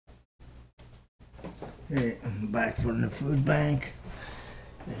Okay, I'm back from the food bank.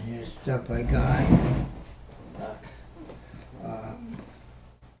 And here's stuff I got.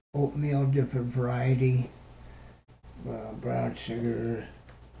 Oatmeal, different variety. Brown sugar,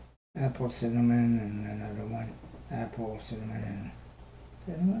 apple cinnamon, and another one. Apple, cinnamon,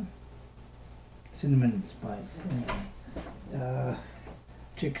 and cinnamon spice. Anyway.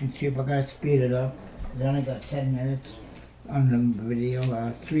 Chicken soup, I gotta speed it up. I only got 10 minutes on the video.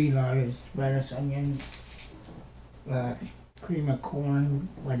 3 large lettuce, onions, cream of corn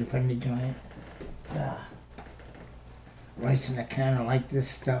by the Friendly Giant. Rice in a can. I like this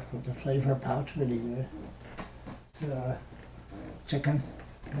stuff with the flavor pouch, really good. Chicken.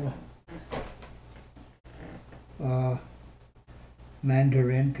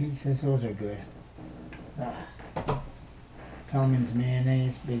 Mandarin pieces, those are good. Hellmann's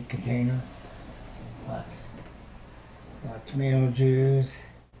mayonnaise, big container. Tomato juice.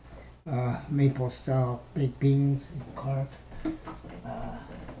 Maple style baked beans, carp.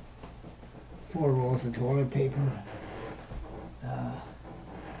 4 rolls of toilet paper.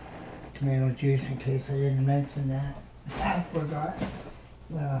 Tomato juice, in case I didn't mention that. I forgot.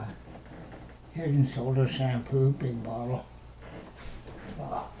 Head and Shoulder shampoo, big bottle.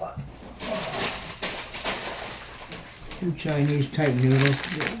 2 Chinese type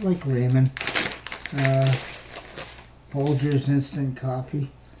noodles, like ramen. Folgers instant coffee.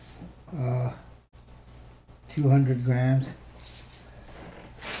 200 grams.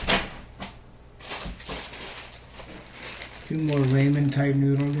 2 more ramen type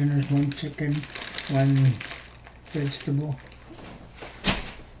noodle dinners, 1 chicken, 1 vegetable.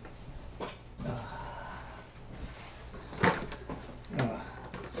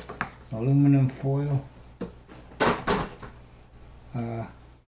 Aluminum foil.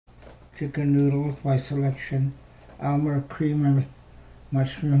 Chicken noodles by selection. Almer creamer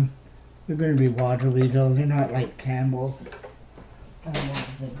mushroom. They're going to be watery though, they're not like Campbell's. Campbell's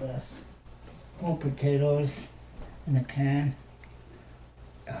is the best. More potatoes in a can.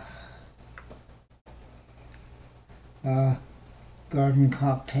 Garden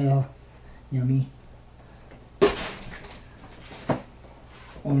cocktail, yummy.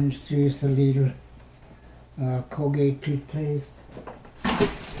 Orange juice, a liter. Colgate toothpaste.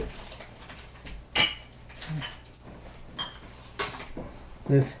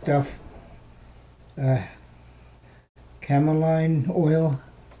 This stuff, cameline oil.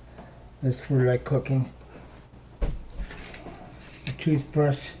 That's for like cooking. A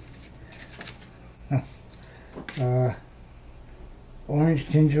toothbrush. Orange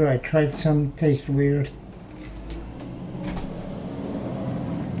ginger, I tried some, tastes weird.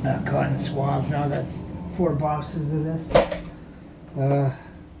 Cotton swabs, now that's 4 boxes of this.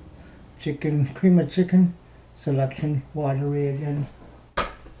 Chicken, cream of chicken, selection, watery again.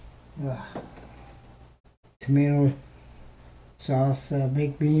 Tomato sauce,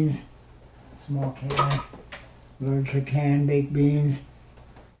 baked beans, small can, larger can, baked beans,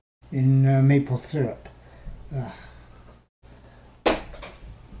 in maple syrup.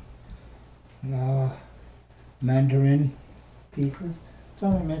 Mandarin pieces. So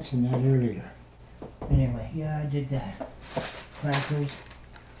I mentioned that earlier. Anyway, yeah, I did that. Crackers.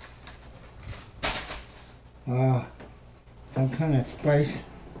 Some kind of spice.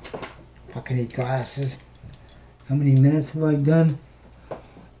 Fucking eat glasses. How many minutes have I done?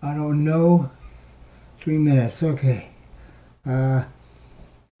 I don't know. 3 minutes, okay.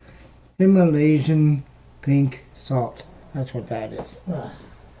 Himalayan pink salt. That's what that is.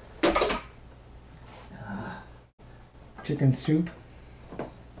 Chicken soup.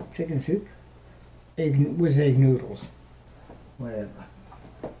 Chicken soup. Egg with egg noodles. Whatever.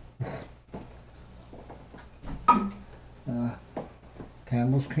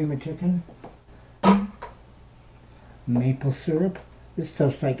 Campbell's cream of chicken. Maple syrup. This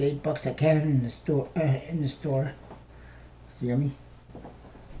stuff's like $8 a can in the store. It's yummy.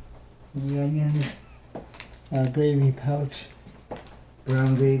 The onions. Gravy pouch.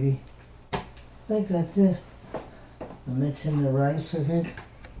 Brown gravy. I think that's it. I'm mixing the rice, I think.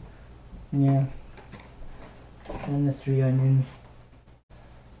 Yeah. And the 3 onions.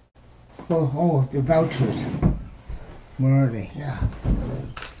 Oh, the vouchers. Where are they? Yeah.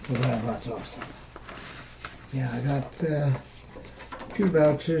 Forgot about those. Yeah, I got 2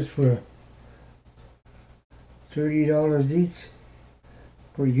 vouchers for $30 each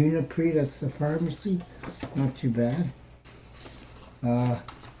for Uniprix, that's the pharmacy. Not too bad. Where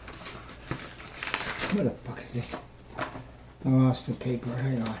the fuck is it? I lost the paper,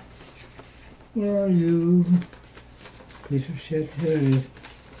 hang on. Where are you? Piece of shit, there it is.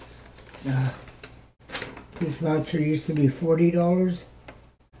 This voucher used to be $40.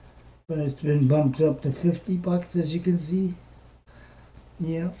 but it's been bumped up to 50 bucks, as you can see.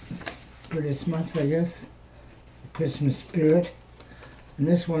 Yeah, for this month, I guess. The Christmas spirit. And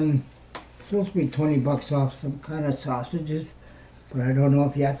this one supposed to be 20 bucks off some kind of sausages, but I don't know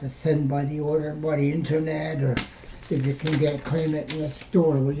if you have to send by the order by the internet or if you can claim it in the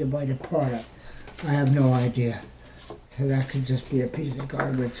store where you buy the product. I have no idea. So that could just be a piece of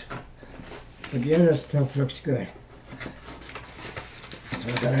garbage. But the other stuff looks good. So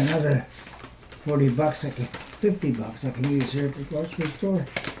I got another 40 bucks, 50 bucks I can use here at the grocery store.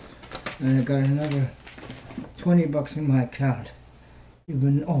 And I got another 20 bucks in my account.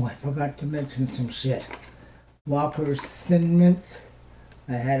 Oh, I forgot to mention some shit. Walker's Cinnamon's.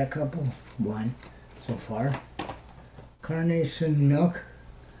 I had a couple. One so far. Carnation milk.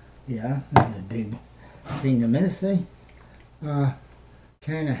 Yeah, that's a big thing to miss, eh?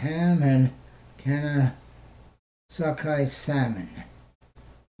 Can of ham and can of sockeye salmon.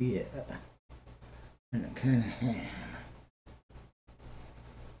 Yeah. And a can of ham.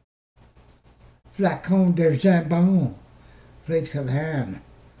 Flacon de jambon. Flakes of ham.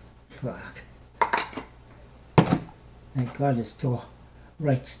 Fuck. Thank God it's the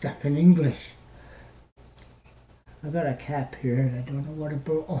right stuff in English. I got a cap here and I don't know what it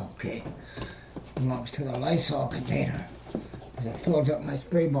belongs. Oh, okay. Belongs to the Lysol container. Because I filled up my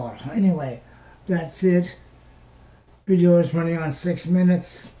spray bottle. Anyway, that's it. Video is running on 6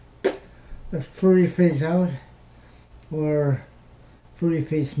 minutes. The Furry Face Out. Or Furry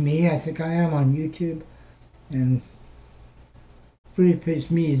Face Me, I think I am on YouTube. And Furry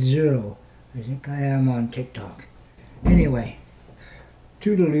Face Me 0. I think I am on TikTok. Anyway.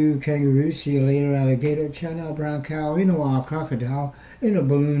 Toodaloo, kangaroo, see you later, alligator, Channel, brown cow, in a wild crocodile, in a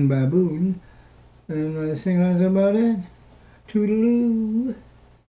balloon baboon, and I think that's about it. Toodaloo.